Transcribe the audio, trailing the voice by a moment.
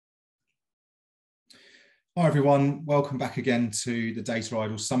Hi everyone, welcome back again to the Data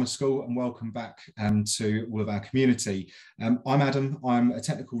Idols Summer School and welcome back to all of our community. I'm Adam, I'm a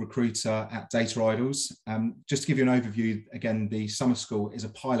technical recruiter at Data Idols. Just to give you an overview, again, the Summer School is a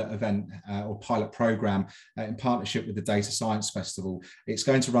pilot event or pilot programme in partnership with the Data Science Festival. It's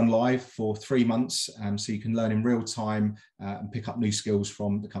going to run live for 3 months so you can learn in real time and pick up new skills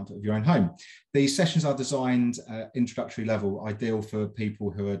from the comfort of your own home. These sessions are designed introductory level, ideal for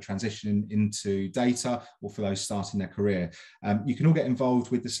people who are transitioning into data or for those starting their career. You can all get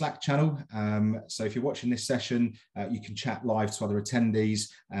involved with the Slack channel. So if you're watching this session, you can chat live to other attendees,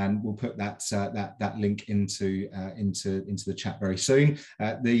 and we'll put that link into the chat very soon.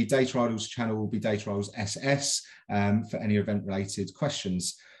 The Data Idols channel will be Data Idols SS for any event related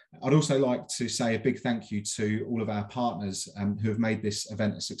questions. I'd also like to say a big thank you to all of our partners who have made this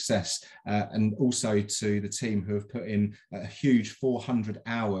event a success, and also to the team who have put in a huge 400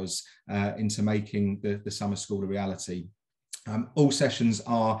 hours into making the summer school a reality. All sessions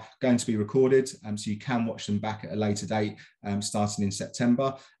are going to be recorded, so you can watch them back at a later date, starting in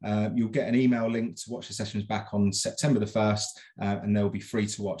September. You'll get an email link to watch the sessions back on September the 1st, and they'll be free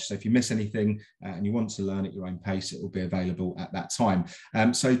to watch. So if you miss anything and you want to learn at your own pace, it will be available at that time.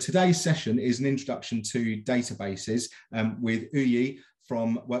 So today's session is an introduction to databases with Uyi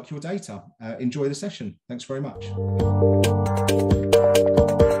from Work Your Data. Enjoy the session. Thanks very much.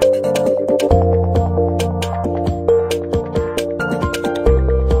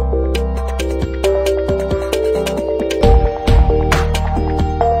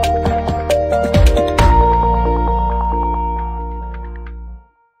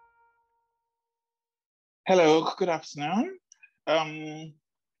 Hello, good afternoon.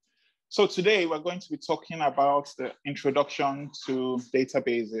 So today we're going to be talking about the introduction to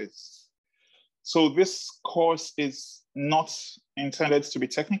databases. So this course is not intended to be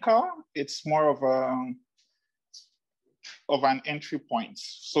technical. It's more of an entry point.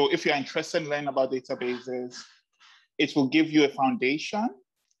 So if you're interested in learning about databases, it will give you a foundation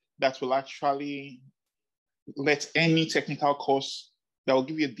that will actually let any technical course that will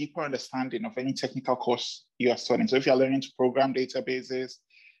give you a deeper understanding of any technical course you are studying. So if you're learning to program databases,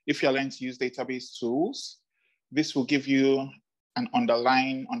 if you're learning to use database tools, this will give you an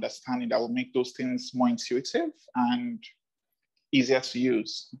underlying understanding that will make those things more intuitive and easier to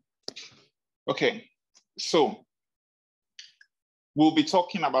use. Okay, so we'll be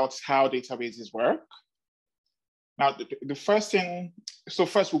talking about how databases work. Now, the first thing, so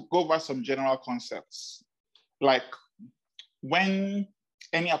first we'll go over some general concepts. Like, when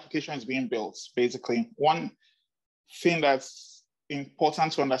any application is being built, basically, one thing that's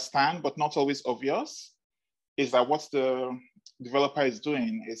important to understand, but not always obvious, is that what the developer is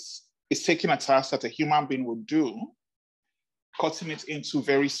doing is taking a task that a human being would do, cutting it into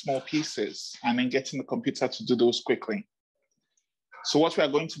very small pieces, and then getting the computer to do those quickly. So what we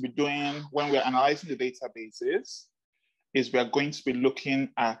are going to be doing when we're analyzing the databases is we are going to be looking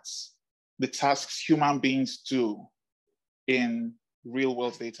at the tasks human beings do in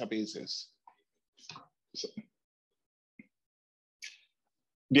real-world databases. So,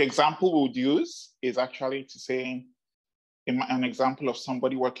 the example we would use is actually to say an example of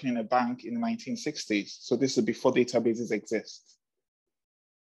somebody working in a bank in the 1960s. So this is before databases exist.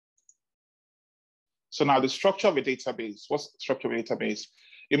 So now the structure of a database. What's the structure of a database?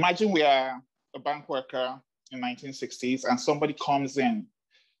 Imagine we are a bank worker in the 1960s and somebody comes in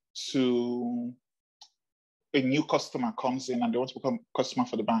to a new customer comes in and they want to become a customer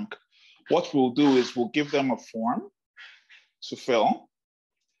for the bank. What we'll do is we'll give them a form to fill.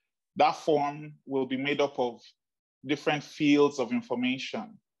 That form will be made up of different fields of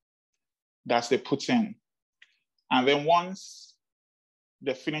information that they put in. And then once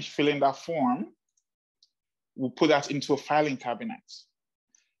they finish filling that form, we'll put that into a filing cabinet.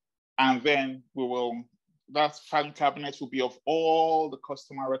 And then that filing cabinet will be of all the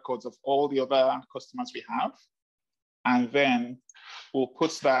customer records of all the other customers we have. And then we'll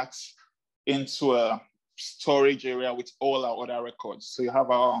put that into a storage area with all our other records. So you have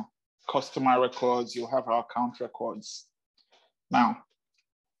our customer records, you have our account records. Now,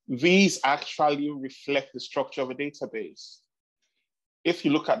 these actually reflect the structure of a database. If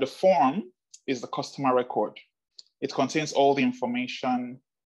you look at the form, is the customer record. It contains all the information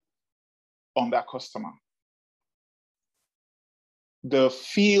on that customer. The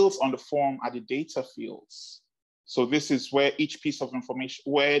fields on the form are the data fields. So this is where each piece of information,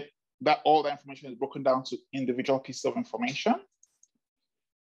 all that information is broken down to individual pieces of information.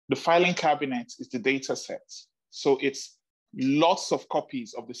 The filing cabinet is the data set. So it's lots of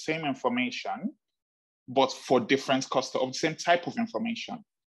copies of the same information, but for different customers, of the same type of information,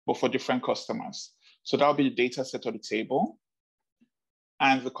 but for different customers. So that'll be the data set of the table.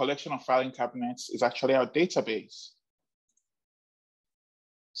 And the collection of filing cabinets is actually our database.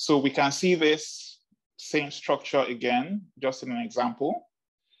 So we can see this same structure again, just in an example.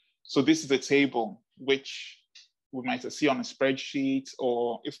 So this is a table which we might see on a spreadsheet,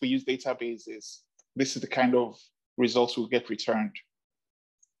 or if we use databases, this is the kind of results we'll get returned.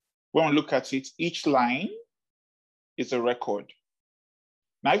 When we look at it, each line is a record.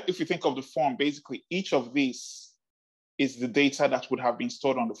 Now, if you think of the form, basically each of these is the data that would have been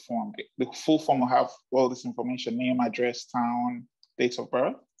stored on the form. The full form will have all this information: name, address, town, date of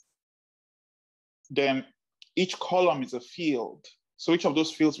birth. Then each column is a field. So each of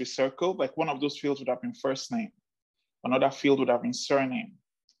those fields we circled, like one of those fields would have been first name. Another field would have been surname.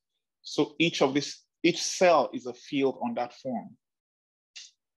 So each cell is a field on that form.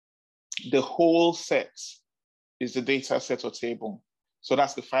 The whole set is the data set or table. So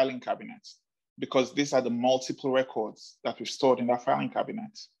that's the filing cabinet, because these are the multiple records that we've stored in that filing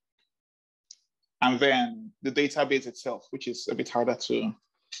cabinet. And then the database itself, which is a bit harder to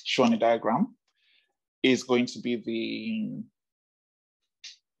show on a diagram, is going to be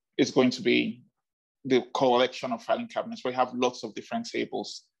the collection of filing cabinets, where we have lots of different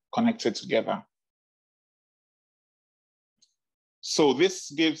tables connected together. So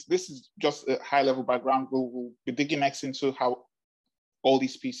this is just a high-level background. We'll be digging next into how all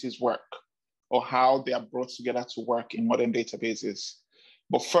these pieces work, or how they are brought together to work in modern databases.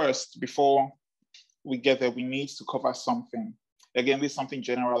 But first, before we get there, we need to cover something. Again, this is something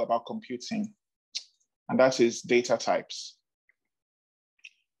general about computing, and that is data types.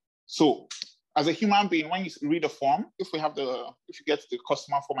 So as a human being, when you read a form, if you get the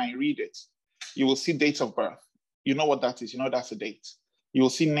customer form and you read it, you will see date of birth. You know what that is. You know that's a date. You will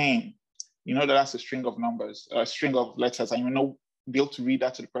see name. You know that that's a string of numbers, a string of letters, and you will be able to read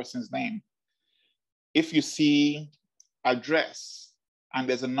that to the person's name. If you see address and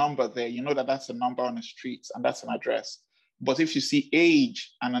there's a number there, you know that that's a number on a street and that's an address. But if you see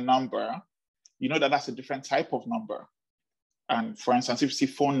age and a number, you know that that's a different type of number. And for instance, if you see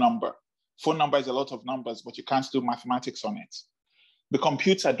phone number is a lot of numbers, but you can't do mathematics on it. The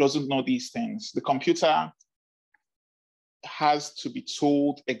computer doesn't know these things. The computer has to be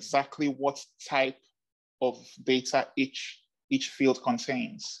told exactly what type of data each field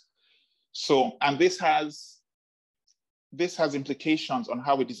contains. So, and this has implications on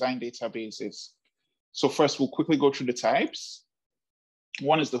how we design databases. So first, we'll quickly go through the types.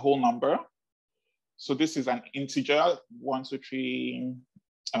 One is the whole number. So this is an integer,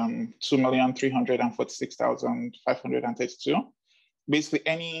 2,346,532. Basically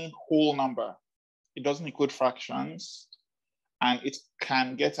any whole number. It doesn't include fractions, and it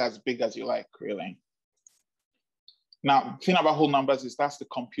can get as big as you like, really. Now, the thing about whole numbers is that's the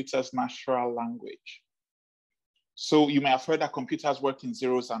computer's natural language. So you may have heard that computers work in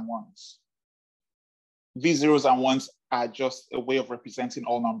zeros and ones. These zeros and ones are just a way of representing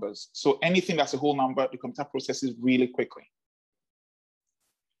all numbers. So anything that's a whole number, the computer processes really quickly.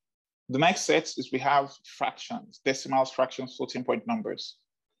 The next set is we have fractions, decimals, fractions, floating point numbers.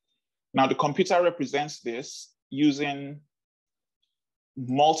 Now the computer represents this using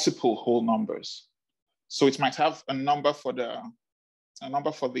multiple whole numbers. So it might have a number for the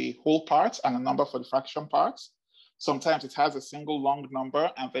whole part and a number for the fraction parts. Sometimes it has a single long number,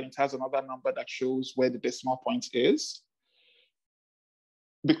 and then it has another number that shows where the decimal point is.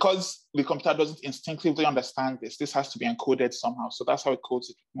 Because the computer doesn't instinctively understand this has to be encoded somehow. So that's how it codes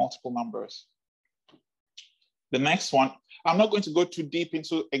it with multiple numbers. The next one, I'm not going to go too deep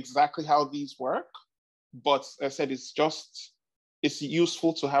into exactly how these work, but as I said, it's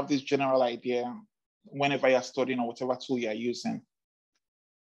useful to have this general idea whenever you're studying or whatever tool you're using.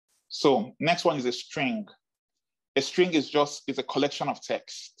 So next one is a string. A string is a collection of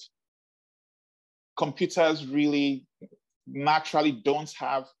text. Computers really naturally don't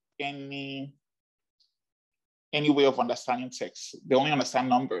have any way of understanding text. They only understand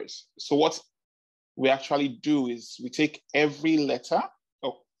numbers. So what we actually do is we take every letter,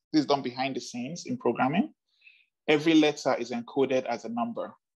 this is done behind the scenes in programming. Every letter is encoded as a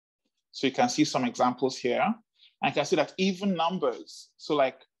number. So you can see some examples here. And you can see that even numbers, so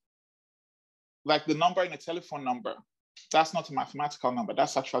like the number in a telephone number, that's not a mathematical number,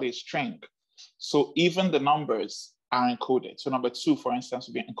 that's actually a string. So even the numbers are encoded. So number 2, for instance,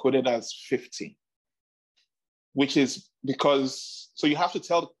 will be encoded as 50, which is because, so you have to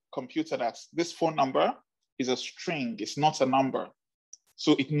tell the computer that this phone number is a string, it's not a number.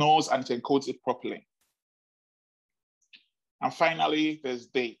 So it knows and it encodes it properly. And finally, there's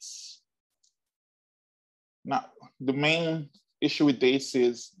dates. Now, the main issue with dates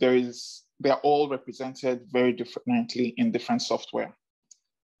is there is they're all represented very differently in different software.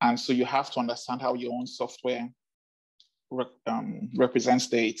 And so you have to understand how your own software represents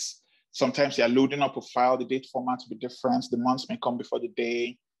dates. Sometimes you're loading up a file, the date format will be different, the months may come before the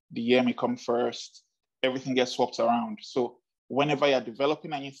day, the year may come first, everything gets swapped around. So whenever you're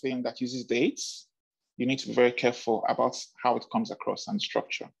developing anything that uses dates, you need to be very careful about how it comes across and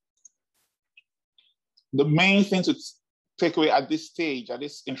structure. The main thing to take away at this stage, at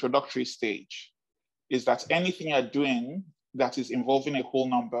this introductory stage, is that anything you're doing that is involving a whole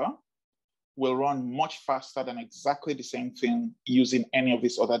number will run much faster than exactly the same thing using any of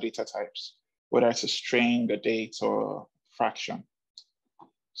these other data types, whether it's a string, a date, or fraction.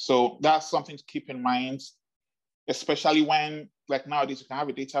 So that's something to keep in mind, especially when, like nowadays, you can have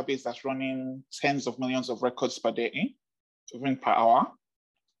a database that's running tens of millions of records per day, even per hour,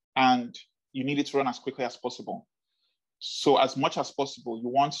 and you need it to run as quickly as possible. So as much as possible, you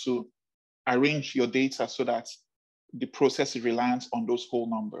want to arrange your data so that the process is reliant on those whole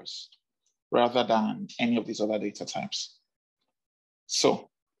numbers rather than any of these other data types. So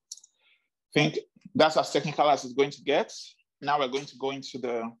I think that's as technical as it's going to get. Now we're going to go into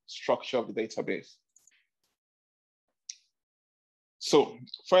the structure of the database. So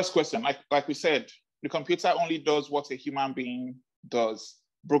first question, like we said, the computer only does what a human being does,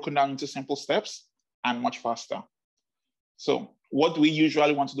 broken down into simple steps and much faster. So what do we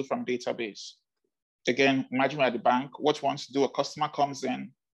usually want to do from database? Again, imagine we're at the bank. What you want to do, a customer comes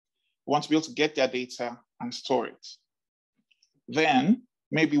in, we want to be able to get their data and store it. Then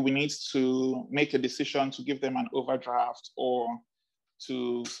maybe we need to make a decision to give them an overdraft or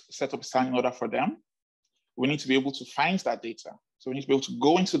to set up a standing order for them. We need to be able to find that data. So we need to be able to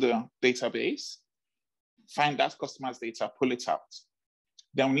go into the database, find that customer's data, pull it out.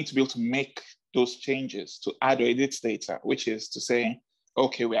 Then we need to be able to make those changes to add or edit data, which is to say,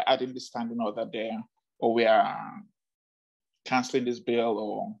 okay, we're adding this standing order there, or we are canceling this bill,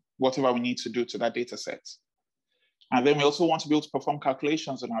 or whatever we need to do to that data set. And then we also want to be able to perform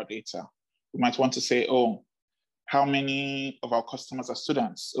calculations on our data. We might want to say, oh, how many of our customers are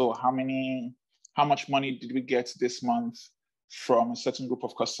students? Oh, how much money did we get this month from a certain group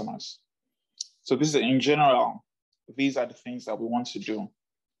of customers? So this is, in general, these are the things that we want to do.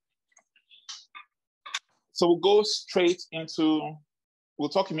 So we'll go straight into, we'll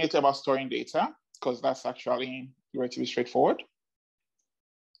talk immediately about storing data, because that's actually relatively straightforward.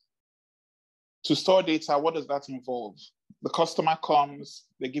 To store data, what does that involve? The customer comes,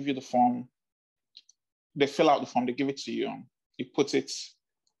 they give you the form, they fill out the form, they give it to you. You put it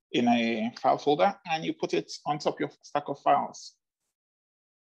in a file folder and you put it on top of your stack of files.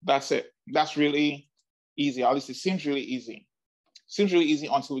 That's it. That's really easy. At least it seems really easy. It seems really easy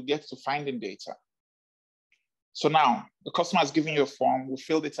until we get to finding data. So now the customer is giving you a form, we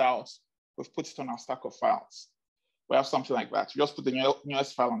filled it out, we've put it on our stack of files. We have something like that. You just put the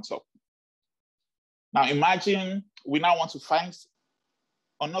newest file on top. Now imagine we now want to find,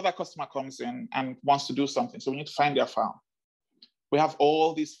 another customer comes in and wants to do something. So we need to find their file. We have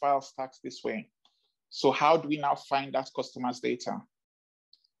all these files stacked this way. So how do we now find that customer's data?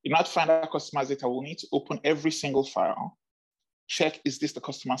 In order to find that customer's data, we'll need to open every single file, check, is this the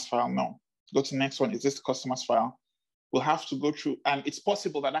customer's file? No. Go to the next one, is this the customer's file? We'll have to go through, and it's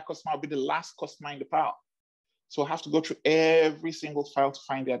possible that that customer will be the last customer in the file. So we'll have to go through every single file to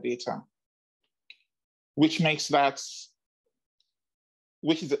find their data, which makes that,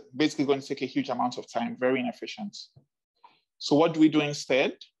 which is basically going to take a huge amount of time, very inefficient. So what do we do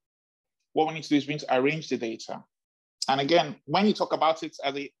instead? What we need to do is we need to arrange the data. And again, when you talk about it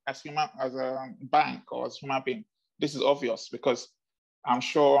as a bank or as a human being, this is obvious because I'm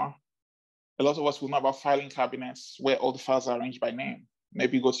sure a lot of us will know about filing cabinets where all the files are arranged by name.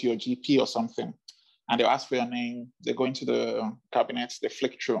 Maybe you go to your GP or something and they'll ask for your name, they go into the cabinets, they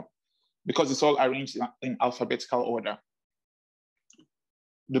flick through because it's all arranged in alphabetical order.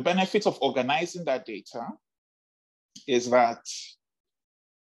 The benefit of organizing that data is that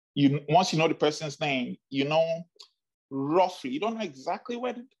once you know the person's name, you know roughly, you don't know exactly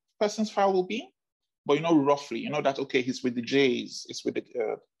where the person's file will be, but you know roughly, you know that, okay, he's with the J's, it's with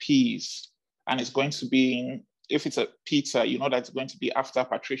the P's, and it's going to be, if it's a Peter, you know that it's going to be after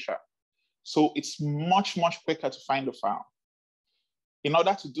Patricia. So it's much, much quicker to find the file. In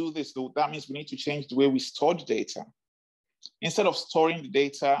order to do this, though, that means we need to change the way we store the data. Instead of storing the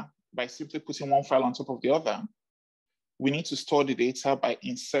data by simply putting one file on top of the other, we need to store the data by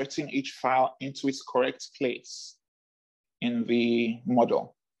inserting each file into its correct place in the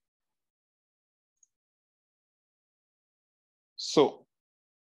model. So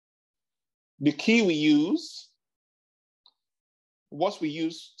the key we use what we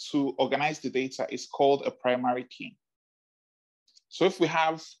use to organize the data is called a primary key. So if we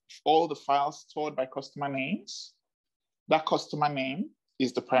have all the files stored by customer names, that customer name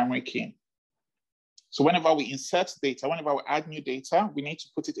is the primary key. So whenever we insert data, whenever we add new data, we need to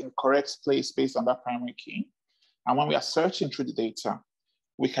put it in the correct place based on that primary key. And when we are searching through the data,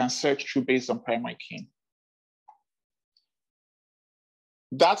 we can search through based on primary key.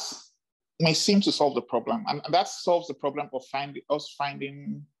 That may seem to solve the problem. And that solves the problem of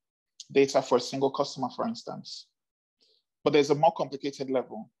finding data for a single customer, for instance. But there's a more complicated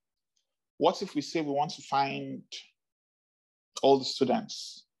level. What if we say we want to find all the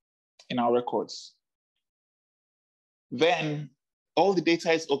students in our records? Then all the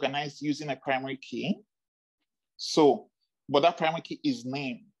data is organized using a primary key. So, but that primary key is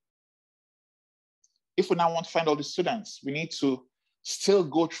name. If we now want to find all the students, we need to still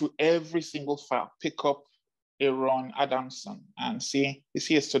go through every single file, pick up Aaron Adamson and see, is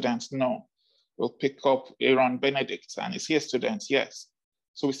he a student? No. We'll pick up Aaron Benedict and is he a student? Yes.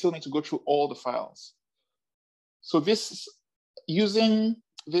 So we still need to go through all the files. So this, using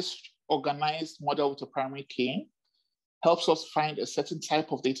this organized model with a primary key helps us find a certain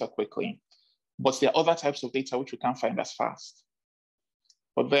type of data quickly, but there are other types of data which we can't find as fast.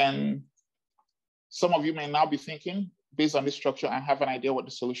 But then some of you may now be thinking, based on this structure, I have an idea what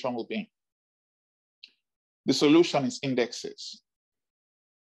the solution will be. The solution is indexes.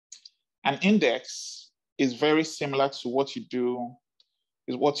 An index is very similar to what you do,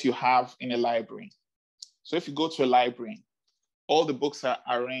 is what you have in a library. So if you go to a library, all the books are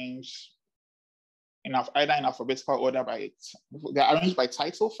arranged either in alphabetical order they're arranged by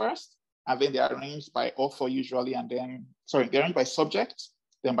title first, and then they're arranged by author usually, and then, sorry, they're arranged by subject,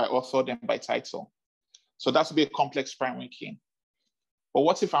 then by author, then by title. So that would be a complex primary key. But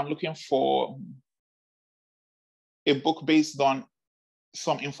what if I'm looking for a book based on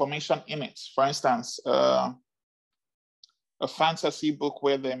some information in it? For instance, a fantasy book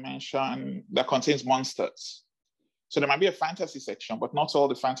where they mention that contains monsters. So there might be a fantasy section, but not all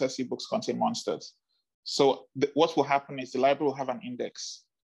the fantasy books contain monsters. So what will happen is the library will have an index.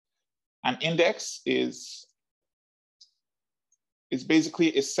 An index is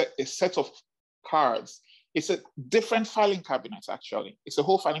basically a set of cards. It's a different filing cabinet, actually. It's a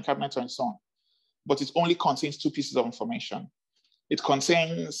whole filing cabinet on its own, but it only contains two pieces of information. It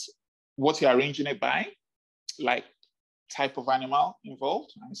contains what you're arranging it by, like type of animal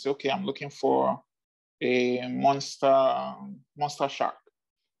involved. And say, okay, I'm looking for a monster shark.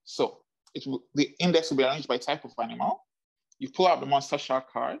 So the index will be arranged by type of animal. You pull out the monster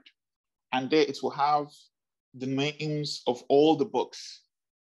shark card, and there it will have the names of all the books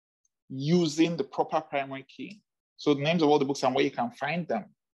using the proper primary key. So the names of all the books and where you can find them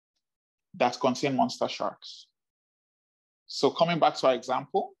that contain monster sharks. So coming back to our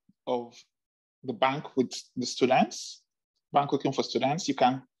example of the bank with the students, bank looking for students,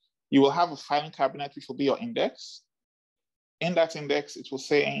 you will have a filing cabinet which will be your index. In that index, it will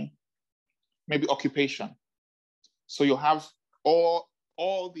say maybe occupation. So you'll have all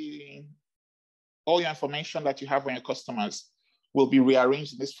your information that you have on your customers will be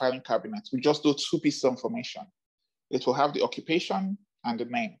rearranged in this filing cabinet with just those two pieces of information. It will have the occupation and the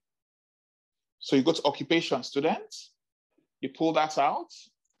name. So you go to occupation students, you pull that out,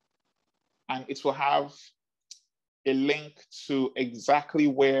 and it will have a link to exactly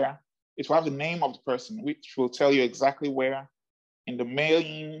where, it will have the name of the person, which will tell you exactly where in the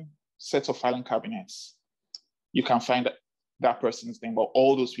main set of filing cabinets you can find that person's name or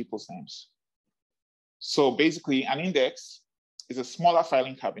all those people's names. So basically, an index is a smaller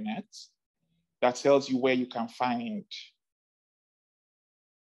filing cabinet that tells you where you can find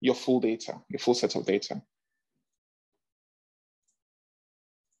your full data, your full set of data.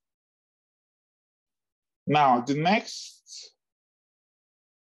 Now, the next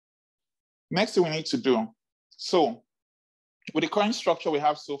thing we need to do. So with the current structure we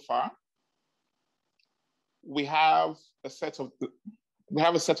have so far, we have a set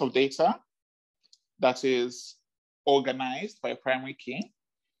of data that is organized by a primary key,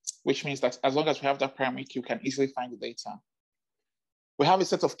 which means that as long as we have that primary key, we can easily find the data. We have a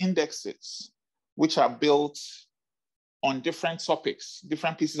set of indexes, which are built on different topics,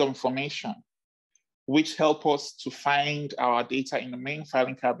 different pieces of information, which help us to find our data in the main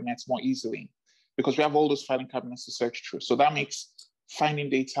filing cabinets more easily, because we have all those filing cabinets to search through. So that makes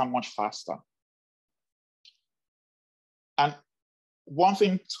finding data much faster. And one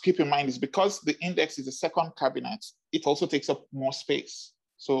thing to keep in mind is because the index is the second cabinet, it also takes up more space.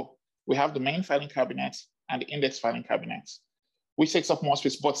 So we have the main filing cabinet and the index filing cabinet, which takes up more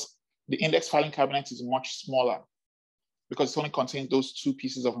space, but the index filing cabinet is much smaller because it only contains those two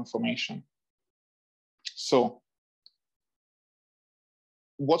pieces of information. So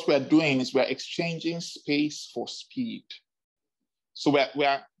what we're doing is we're exchanging space for speed. So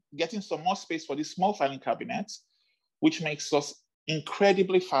we're getting some more space for this small filing cabinet, which makes us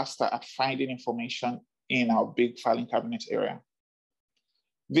incredibly faster at finding information in our big filing cabinet area.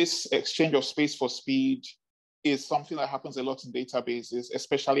 This exchange of space for speed is something that happens a lot in databases,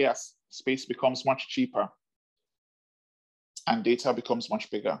 especially as space becomes much cheaper and data becomes much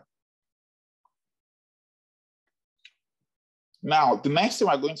bigger. Now, the next thing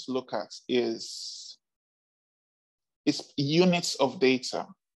we're going to look at is units of data.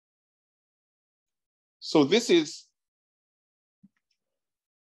 So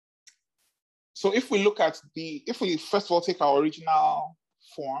if we look at if we first of all take our original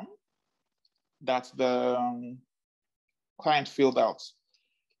form that the client filled out,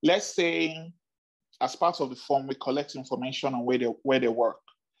 let's say as part of the form, we collect information on where they work.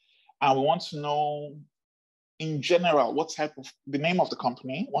 And we want to know in general, the name of the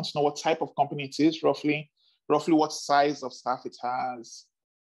company, want to know what type of company it is, roughly what size of staff it has,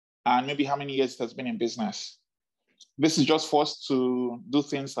 and maybe how many years it has been in business. This is just for us to do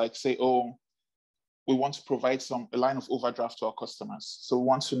things like say, oh, we want to provide a line of overdraft to our customers. So we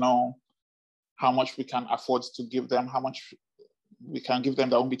want to know how much we can afford to give them, how much we can give them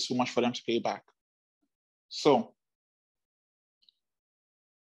that won't be too much for them to pay back. So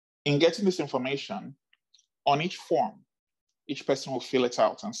in getting this information, on each form, each person will fill it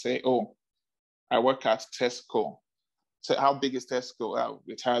out and say, oh, I work at Tesco. So how big is Tesco?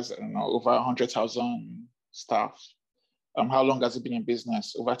 It has over 100,000 staff. How long has it been in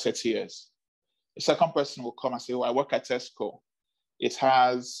business? Over 30 years. The second person will come and say, oh, I work at Tesco. It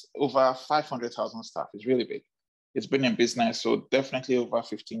has over 500,000 staff. It's really big. It's been in business, so definitely over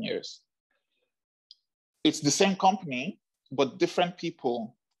 15 years. It's the same company, but different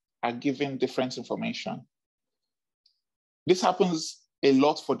people are given different information. This happens a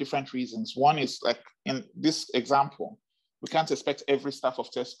lot for different reasons. One is like in this example, we can't expect every staff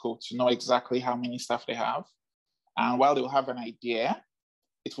of Tesco to know exactly how many staff they have. And while they'll have an idea,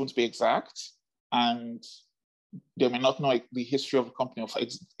 it won't be exact. And they may not know the history of the company of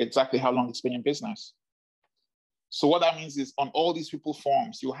exactly how long it's been in business. So what that means is on all these people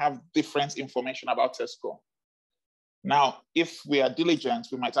forms, you have different information about Tesco. Now, if we are diligent,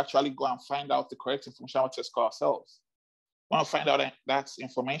 we might actually go and find out the correct information about Tesco ourselves. We want to find out that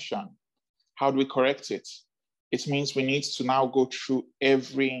information. How do we correct it? It means we need to now go through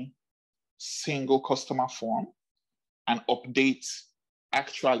every single customer form and update.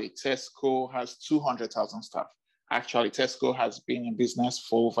 Actually, Tesco has 200,000 staff. Actually, Tesco has been in business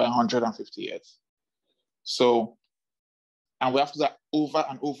for over 150 years. So, and we have to do that over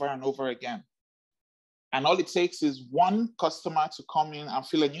and over and over again. And all it takes is one customer to come in and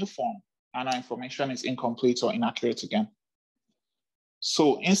fill a new form, and our information is incomplete or inaccurate again.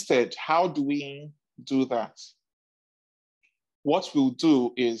 So instead, how do we do that? What we'll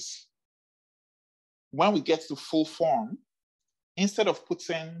do is, when we get to full form, instead of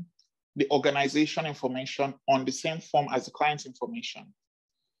putting the organization information on the same form as the client's information,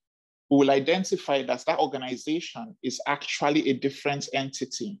 we will identify that that organization is actually a different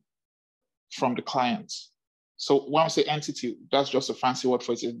entity from the client. So when we say entity, that's just a fancy word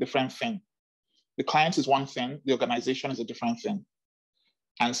for it. It's a different thing. The client is one thing, the organization is a different thing.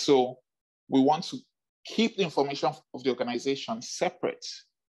 And so we want to keep the information of the organization separate,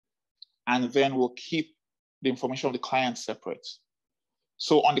 and then we'll keep the information of the client separate.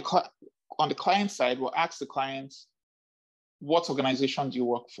 So on the client side, we'll ask the client, what organization do you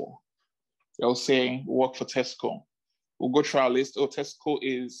work for? They'll say, we work for Tesco. We'll go through our list. Oh, Tesco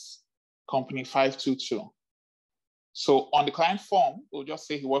is company 522. So on the client form, we'll just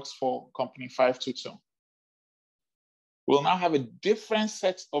say he works for company 522. We'll now have a different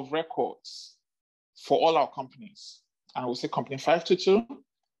set of records for all our companies. And we'll say company 522,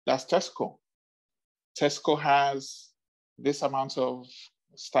 that's Tesco. Tesco has this amount of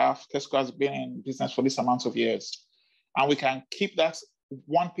staff. Tesco has been in business for this amount of years. And we can keep that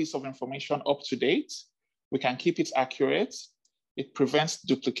one piece of information up to date. We can keep it accurate. It prevents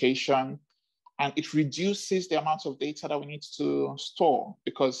duplication, and it reduces the amount of data that we need to store,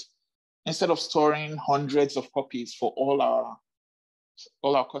 because instead of storing hundreds of copies for all our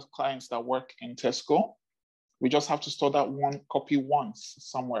clients that work in Tesco, we just have to store that one copy once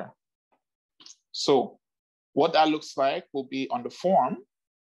somewhere. So what that looks like will be on the form,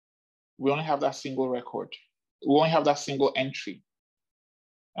 we only have that single record. We only have that single entry,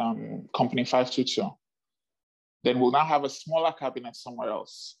 company 522. Then we'll now have a smaller cabinet somewhere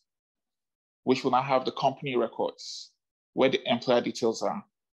else, which will now have the company records. where the employer details are.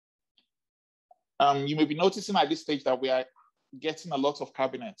 You may be noticing at this stage that we are getting a lot of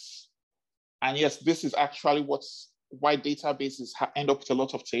cabinets. And yes, this is actually why databases end up with a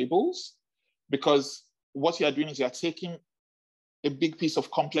lot of tables, because what you're doing is you're taking a big piece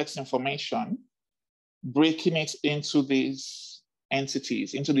of complex information, breaking it into these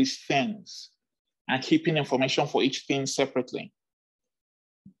entities, into these things, and keeping information for each thing separately.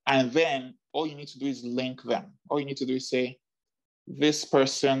 And then all you need to do is link them. All you need to do is say, this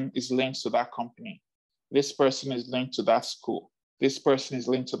person is linked to that company. This person is linked to that school. This person is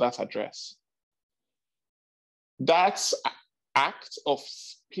linked to that address. That act of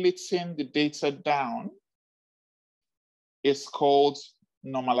splitting the data down is called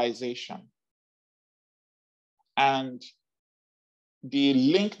normalization. And the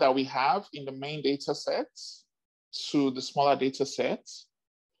link that we have in the main data set to the smaller data set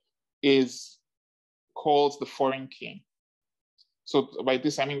is called the foreign key. So by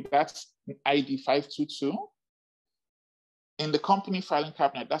this, I mean that's ID 522. In the company filing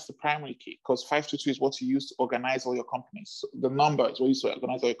cabinet, that's the primary key, because 522 is what you use to organize all your companies. So the number is what you use to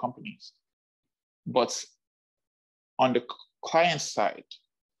organize all your companies. But on the client side,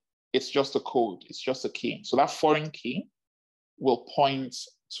 it's just a code, it's just a key. So that foreign key will point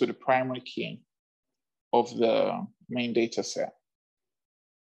to the primary key of the main data set.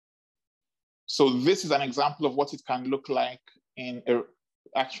 So this is an example of what it can look like in an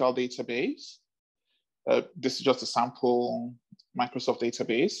actual database. This is just a sample Microsoft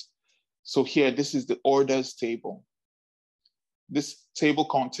database. So here, this is the orders table. This table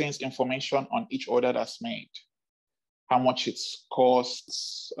contains information on each order that's made, how much it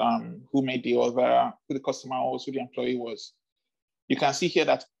costs, who made the order, who the customer was, who the employee was. You can see here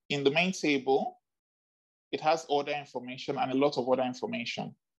that in the main table, it has order information and a lot of order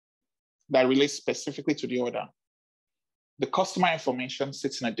information that relates specifically to the order. The customer information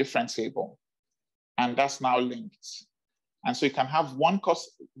sits in a different table, and that's now linked. And so you can have one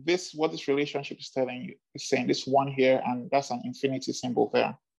what this relationship is telling you is saying this one here, and that's an infinity symbol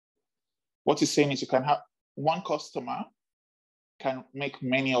there. What it's saying is you can have one customer can make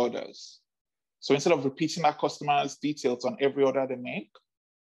many orders. So instead of repeating that customer's details on every order they make,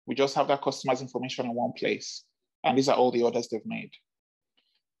 we just have that customer's information in one place. And these are all the orders they've made.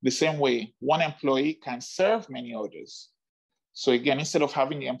 The same way, one employee can serve many orders. So again, instead of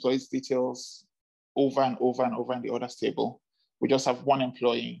having the employee's details over and over and over in the orders table, we just have one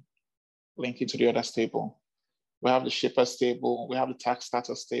employee linking to the orders table. We have the shippers table, we have the tax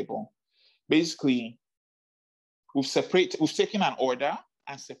status table. Basically, we've taken an order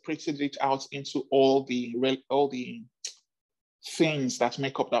and separated it out into all the things that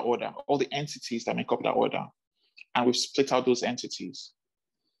make up that order, all the entities that make up that order, and we've split out those entities.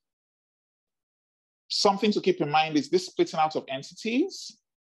 Something to keep in mind is this splitting out of entities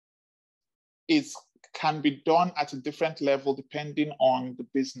can be done at a different level depending on the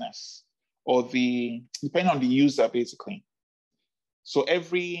business or depending on the user, basically. So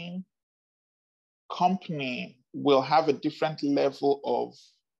every company will have a different level of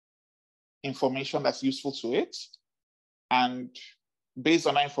information that's useful to it. And based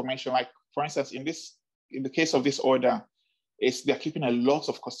on that information, like for instance, in the case of this order, they're keeping a lot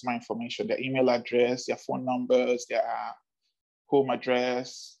of customer information, their email address, their phone numbers, their home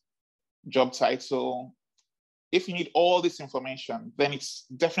address, job title. If you need all this information, then it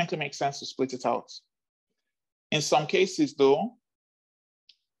definitely makes sense to split it out. In some cases though,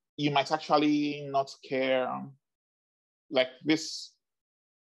 you might actually not care, like this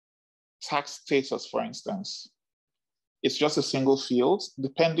tax status, for instance. It's just a single field.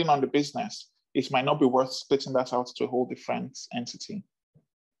 Depending on the business, it might not be worth splitting that out to a whole different entity.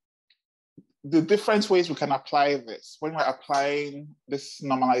 The different ways we can apply this, when we're applying this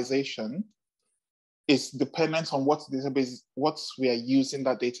normalization, is dependent on what we are using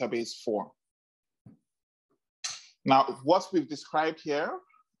that database for. Now, what we've described here,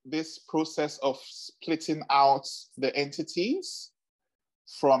 this process of splitting out the entities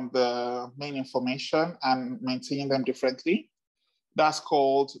from the main information and maintaining them differently, that's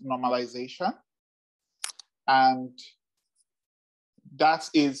called normalization. And that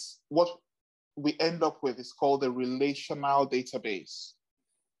is what we end up with is called a relational database.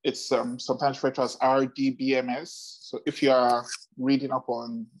 It's sometimes referred to as RDBMS. So if you are reading up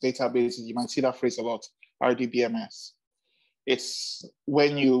on databases, you might see that phrase a lot, RDBMS. It's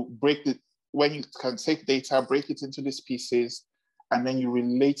when you can take data, break it into these pieces, and then you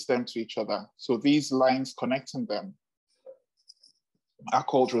relate them to each other. So these lines connecting them are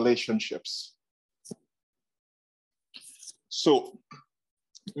called relationships. So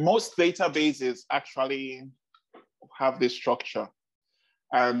most databases actually have this structure.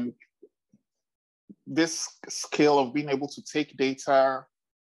 And this skill of being able to take data,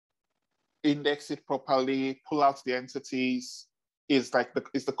 index it properly, pull out the entities is like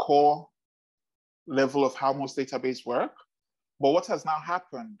is the core level of how most databases work. But what has now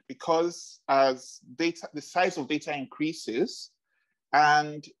happened, because as data, the size of data increases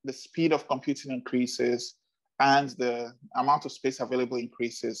and the speed of computing increases and the amount of space available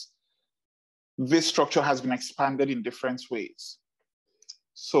increases, this structure has been expanded in different ways.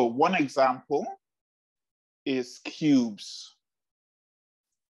 So one example is cubes,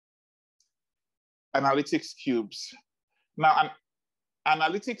 analytics cubes. Now,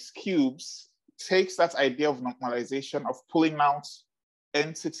 analytics cubes takes that idea of normalization, of pulling out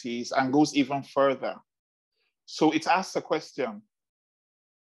entities, and goes even further. So it asks a question: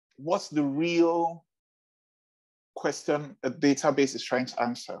 what's the real question a database is trying to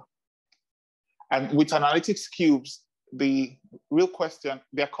answer? And with analytics cubes, the real question,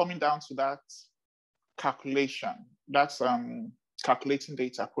 they're coming down to that calculation. That's calculating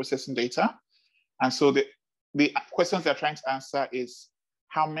data, processing data. And so the questions they're trying to answer is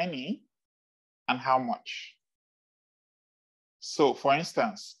how many and how much. So for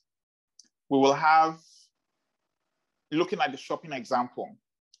instance, we will have, looking at the shopping example,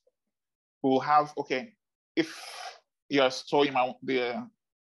 we will have, okay, if you're storing the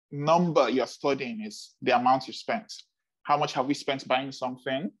number you're studying is the amount you spent. How much have we spent buying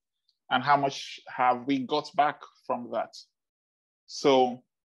something? And how much have we got back from that? So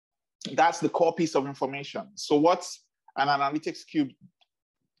that's the core piece of information. So what an analytics cube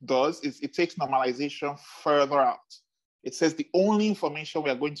does is it takes normalization further out. It says the only information we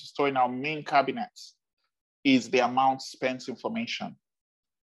are going to store in our main cabinet is the amount spent information.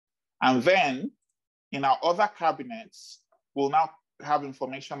 And then in our other cabinets, we'll now have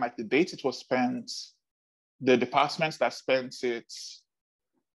information like the date it was spent, the departments that spent it,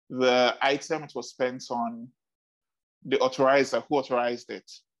 the item it was spent on, the authorizer, who authorized it.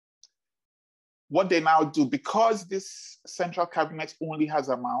 What they now do, because this central cabinet only has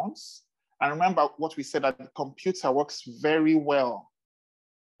amounts, and remember what we said, that the computer works very well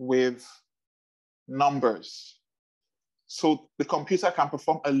with numbers. So the computer can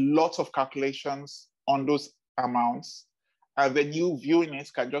perform a lot of calculations on those amounts. And then you viewing it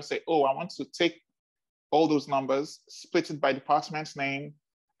can just say, oh, I want to take all those numbers, split it by department's name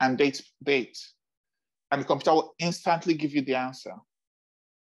and date. And the computer will instantly give you the answer.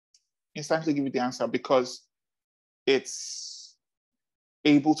 Instantly give you the answer because it's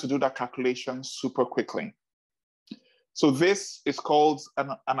able to do that calculation super quickly. So this is called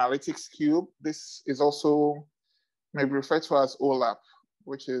an analytics cube. This is also maybe referred to as OLAP,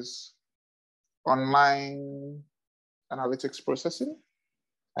 which is online analytics processing.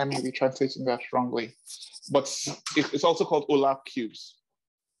 I may be translating that wrongly, but it's also called OLAP cubes.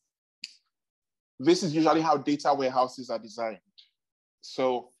 This is usually how data warehouses are designed.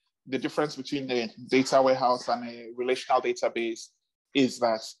 So the difference between a data warehouse and a relational database is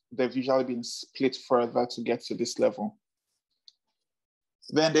that they've usually been split further to get to this level.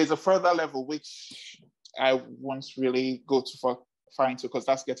 Then there's a further level, which I won't really go too far into because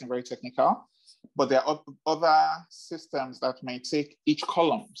that's getting very technical. But there are other systems that may take each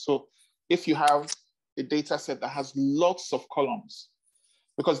column. So if you have a data set that has lots of columns,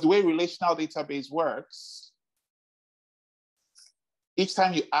 because the way relational database works, each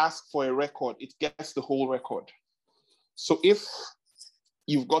time you ask for a record, it gets the whole record. So if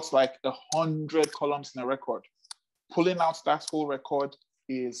you've got like 100 columns in a record, pulling out that whole record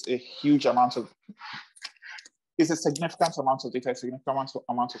is a huge amount of, is a significant amount of data, a significant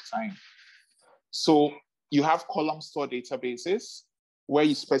amount of time. So you have column store databases where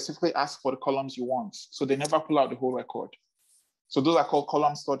you specifically ask for the columns you want. So they never pull out the whole record. So those are called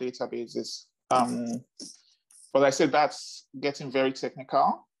column store databases. But I said that's getting very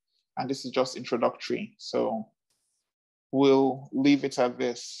technical, and this is just introductory. So we'll leave it at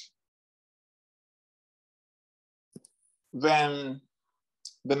this. Then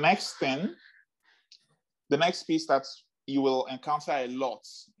the next thing, the next piece that you will encounter a lot,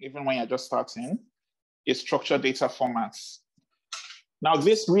 even when you're just starting, is structured data formats. Now,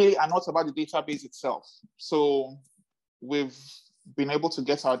 this really are not about the database itself. So we've been able to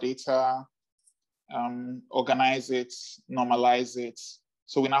get our data, organize it, normalize it.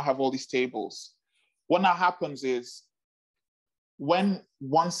 So we now have all these tables. What now happens is when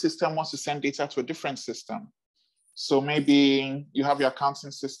one system wants to send data to a different system, so maybe you have your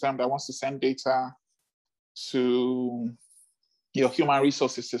accounting system that wants to send data to your human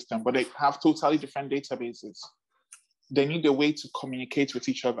resources system, but they have totally different databases. They need a way to communicate with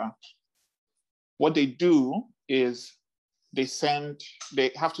each other. What they do is they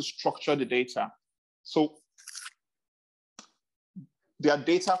have to structure the data. So there are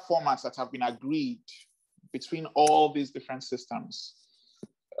data formats that have been agreed between all these different systems,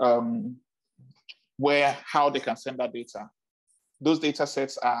 how they can send that data. Those data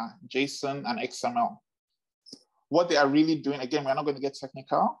sets are JSON and XML. What they are really doing, again, we're not going to get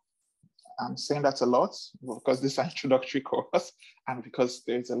technical. I'm saying that a lot because this is an introductory course and because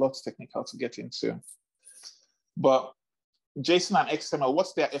there's a lot technical to get into. But JSON and XML, what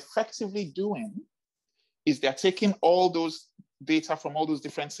they're effectively doing is they're taking all those data from all those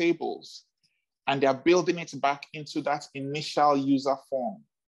different tables and they're building it back into that initial user form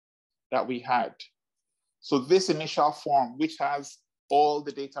that we had. So this initial form, which has all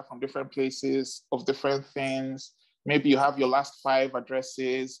the data from different places of different things, maybe you have your last 5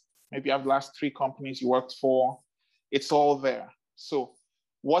 addresses, maybe you have the last 3 companies you worked for, it's all there. So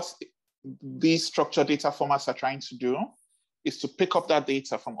what these structured data formats are trying to do is to pick up that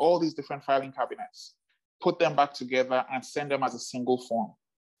data from all these different filing cabinets, put them back together and send them as a single form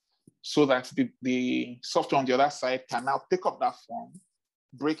so that the software on the other side can now pick up that form,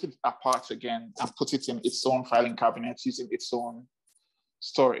 break it apart again and put it in its own filing cabinet using its own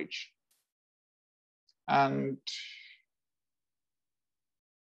storage. And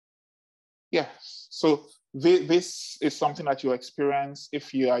yes, so this is something that you'll experience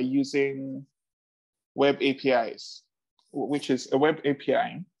if you are using web APIs, which is a web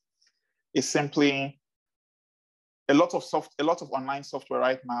API is simply a lot of online software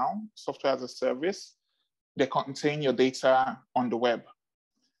right now, software as a service, they contain your data on the web.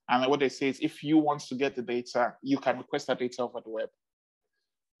 And what they say is if you want to get the data, you can request that data over the web.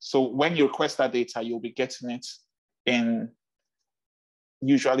 So when you request that data, you'll be getting it in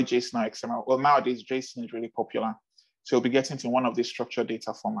usually JSON or XML. Well, nowadays, JSON is really popular. So you'll be getting it in one of these structured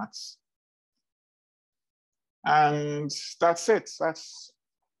data formats. And that's it. That's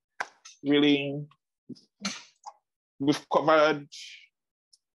really, we've covered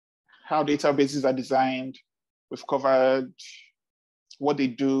how databases are designed. We've covered what they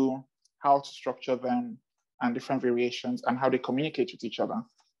do, how to structure them, and different variations, and how they communicate with each other.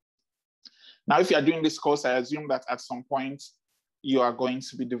 Now, if you are doing this course, I assume that at some point, you are going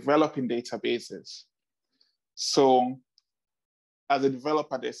to be developing databases. So as a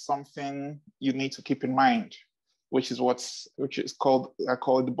developer, there's something you need to keep in mind, which is called, I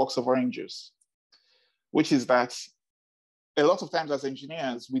call it the box of oranges, which is that a lot of times as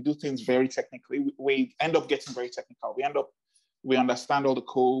engineers, we do things very technically. We end up getting very technical. We understand all the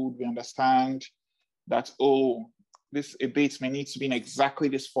code. We understand that, oh, a date may need to be in exactly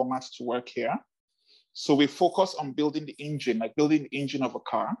this format to work here. So we focus on building the engine, like building the engine of a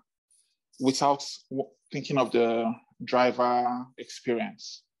car without thinking of the driver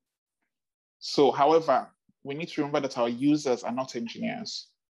experience. So, however, we need to remember that our users are not engineers.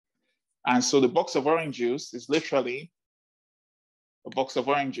 And so the box of orange juice is literally a box of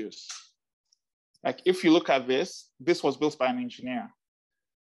orange juice. Like if you look at this was built by an engineer.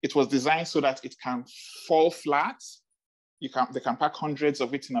 It was designed so that it can fall flat. They can pack hundreds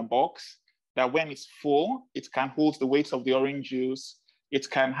of it in a box, that when it's full, it can hold the weight of the orange juice. It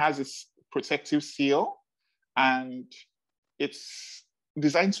has its protective seal, and it's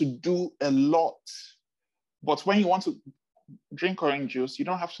designed to do a lot. But when you want to drink orange juice, you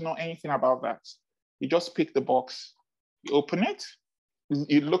don't have to know anything about that. You just pick the box, you open it,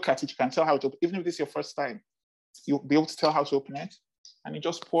 you look at it, you can tell how to, even if this is your first time, you'll be able to tell how to open it, and it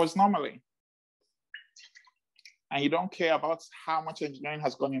just pours normally. And you don't care about how much engineering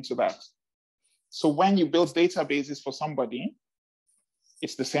has gone into that. So when you build databases for somebody,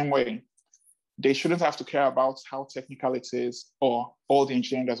 it's the same way. They shouldn't have to care about how technical it is or all the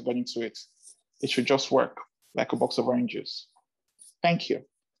engineering that's gone into it. It should just work like a box of oranges. Thank you.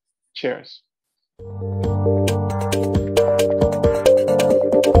 Cheers.